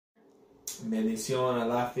Bendición,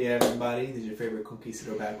 raffia, everybody. This is your favorite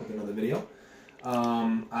conquistador back with another video.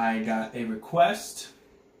 I got a request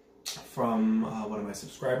from one of my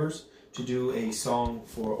subscribers to do a song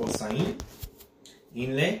for Osain,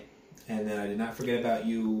 Inle, and then I did not forget about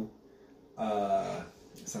you,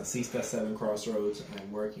 Sansista 7 Crossroads.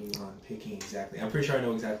 I'm working on picking exactly. I'm pretty sure I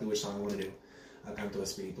know exactly which song I want to do. Canto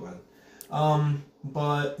Espiritual.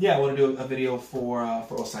 But yeah, I want to do a video for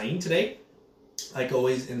Osain today. Like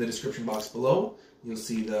always, in the description box below, you'll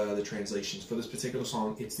see the translations for this particular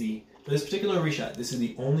song. For this particular orisha, this is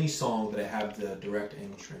the only song that I have the direct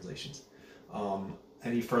English translations.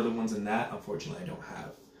 Any further ones than that, unfortunately, I don't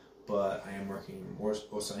have. But I am working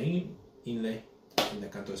Osain, Inle, in the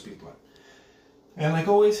Canto Espiritual. And like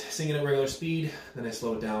always, sing it at regular speed, then I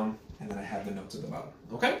slow it down, and then I have the notes at the bottom.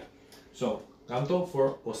 Okay? So, Canto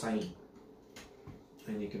for Osain.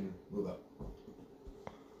 And you can move up.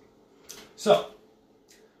 So,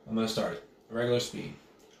 I'm going to start it. Regular speed.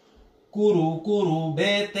 KURUKURU,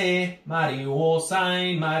 Bete, MARIWO,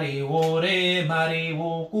 Osain, MARIWO, Re,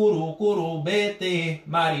 MARIWO, KURUKURU, Bete,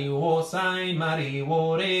 MARIWO, Osain,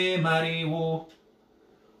 MARIWO, Re, MARIWO.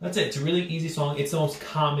 That's it. It's a really easy song. It's the most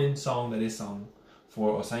common song that is sung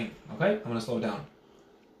for Osain. Okay? I'm going to slow it down.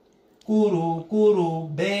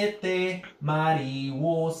 KURUKURU, Bete, MARIWO,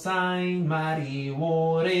 Osain,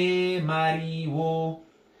 MARIWO, Re, MARIWO.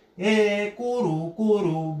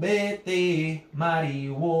 KURUKURU, Bete,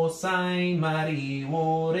 MARIWO, Osain,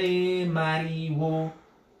 MARIWO, Re, MARIWO.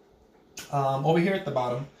 Over here at the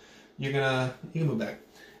bottom, you can move back.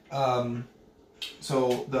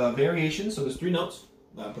 So the variations, so there's 3 notes.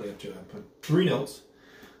 I'm putting up 2, I put 3 notes.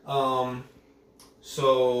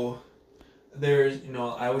 So there's,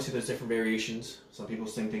 I always say there's different variations. Some people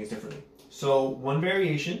sing things differently. So one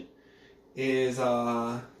variation is,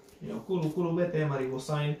 KURUKURU, Bete, MARIWO,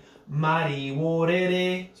 Osain, MARIWO,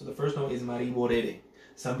 Re. So the first note is MARIWO, Re.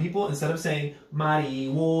 Some people, instead of saying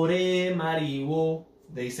MARIWO, Re, MARIWO,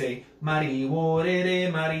 they say MARIWO, Re,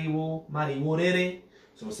 MARIWO, MARIWO, Re.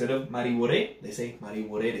 So instead of MARIWO, Re, they say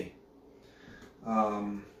MARIWO, Re.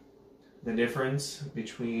 The difference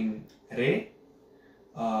between Re,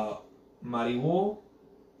 MARIWO,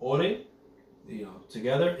 Ore,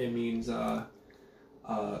 together it means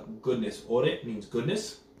goodness. Ore means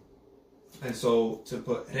goodness. And so to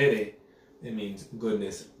put Rere, it means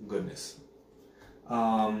goodness, goodness.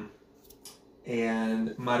 And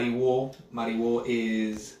MARIWO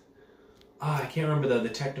is, I can't remember the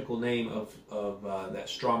technical name of that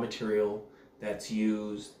straw material that's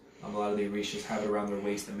used. A lot of the orishas have it around their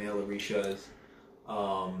waist, the male orishas.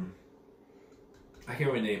 I can't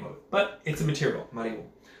remember the name of it, but it's a material, MARIWO.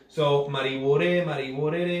 So MARIWO Re, MARIWO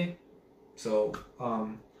Re. So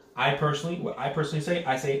I personally say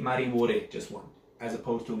MARIWO Re, just one, as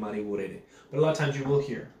opposed to MARIWO Re. But a lot of times you will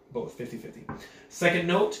hear both, 50-50. Second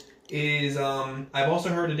note is, I've also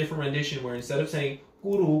heard a different rendition where instead of saying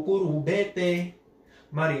KURUKURU, Bete,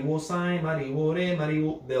 MARIWO, Osain, MARIWO Re,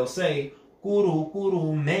 MARIWO, they'll say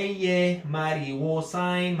KURUKURU, Meye, MARIWO,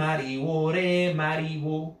 Osain, MARIWO Re,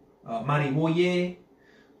 MARIWO, MARIWO Ye.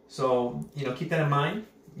 So, keep that in mind.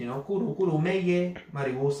 KURUKURU, Meye,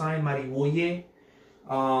 MARIWO, Osain, MARIWO Ye.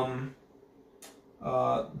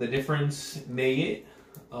 The difference, Meye,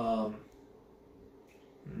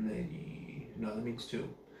 no, that means 2.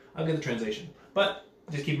 I'll get the translation. But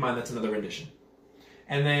just keep in mind that's another rendition.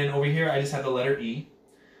 And then over here, I just have the letter E.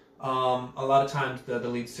 A lot of times the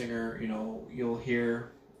lead singer, you'll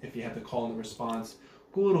hear, if you have the call and the response,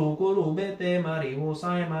 KURUKURU, Bete, MARIWO,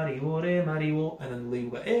 Osain, MARIWO Re, MARIWO, and then the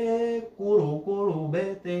lead will go, KURUKURU,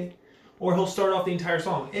 Bete. Or he'll start off the entire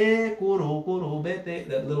song, KURUKURU, Bete.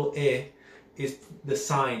 That little is the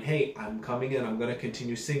sign, hey, I'm coming in, I'm going to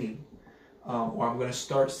continue singing. Or I'm going to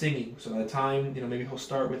start singing. So by the time, maybe he'll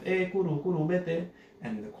start with KURUKURU, Bete,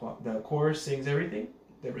 and the chorus sings everything.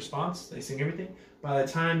 The response, they sing everything. By the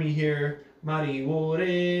time you hear MARIWO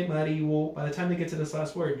Re, MARIWO, by the time they get to this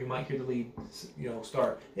last word, you might hear the lead,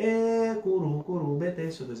 start KURUKURU,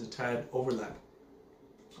 Bete. So there's a tad overlap.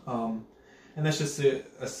 And that's just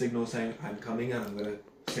a signal saying, I'm coming and I'm going to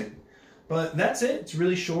sing. But that's it. It's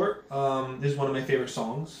really short. This is one of my favorite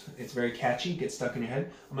songs. It's very catchy. Gets stuck in your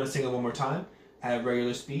head. I'm going to sing it one more time at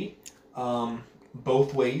regular speed,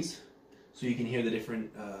 both ways, so you can hear the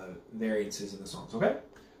different variances in the songs. Okay?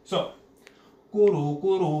 So,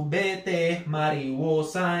 KURUKURU, Bete, MARIWO,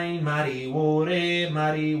 Osain, MARIWO Re,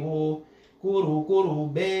 MARIWO,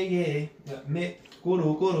 KURUKURU, Beye,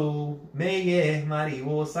 KURUKURU, Meye,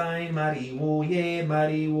 MARIWO, Osain, MARIWO Ye,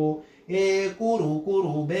 MARIWO,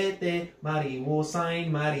 KURUKURU, Bete, MARIWO, Osain,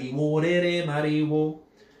 MARIWO Re, MARIWO.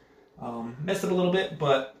 Messed up a little bit,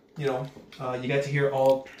 but you know, you got to hear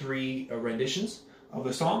all three renditions of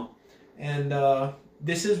the song. And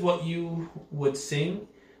this is what you would sing.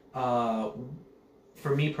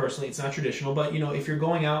 For me personally, it's not traditional, but you know, if you're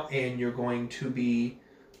going out and you're going to be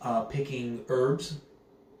picking herbs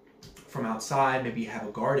from outside, maybe you have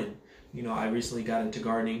a garden. You know, I recently got into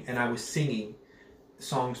gardening and I was singing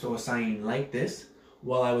songs to Osain like this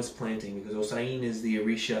while I was planting, because Osain is the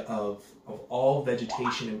orisha of all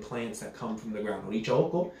vegetation and plants that come from the ground. Orisha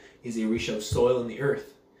oko is the orisha of soil in the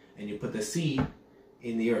earth, and you put the seed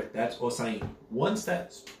in the earth. That's Osain. Once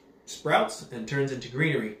that sprouts and turns into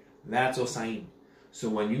greenery, that's Osain. So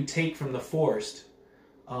when you take from the forest,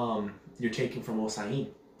 you're taking from Osain.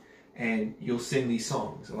 And you'll sing these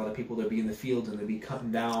songs. A lot of people, they'll be in the fields and they'll be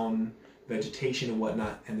cutting down vegetation and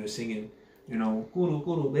whatnot, and they're singing, you know,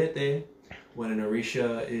 KURUKURU, Bete, when an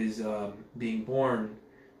orisha is being born,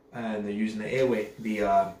 and they're using the ewe,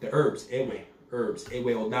 the herbs, ewe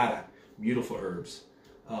odara, beautiful herbs.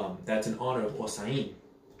 That's in honor of Osain.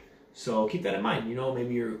 So keep that in mind. You know,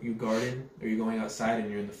 maybe you garden or you're going outside and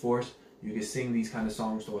you're in the forest. You can sing these kind of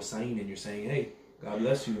songs to Osain, and you're saying, hey, God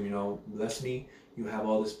bless you. You know, bless me. You have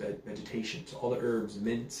all this vegetation. So all the herbs,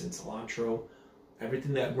 mints and cilantro,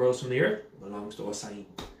 everything that grows from the earth belongs to Osain.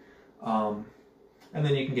 And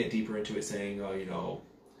then you can get deeper into it, saying, oh, you know,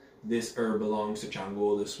 this herb belongs to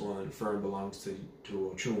Chango, this one fern belongs to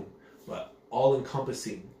Ochun. But all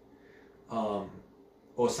encompassing,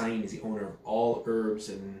 Osain is the owner of all herbs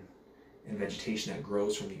and vegetation that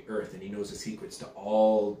grows from the earth, and he knows the secrets to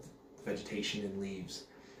all vegetation and leaves.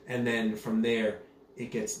 And then from there,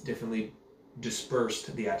 it gets differently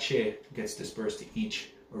dispersed. The ache gets dispersed to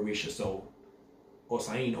each orisha. So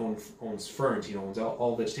Osain owns ferns, he owns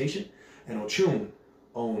all vegetation, and Ochun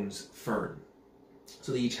owns fern.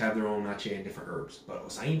 So they each have their own ache and different herbs, but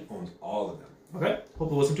Osain owns all of them. Okay?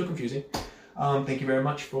 Hope it wasn't too confusing. Thank you very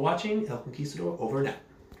much for watching. El Conquistador over and out.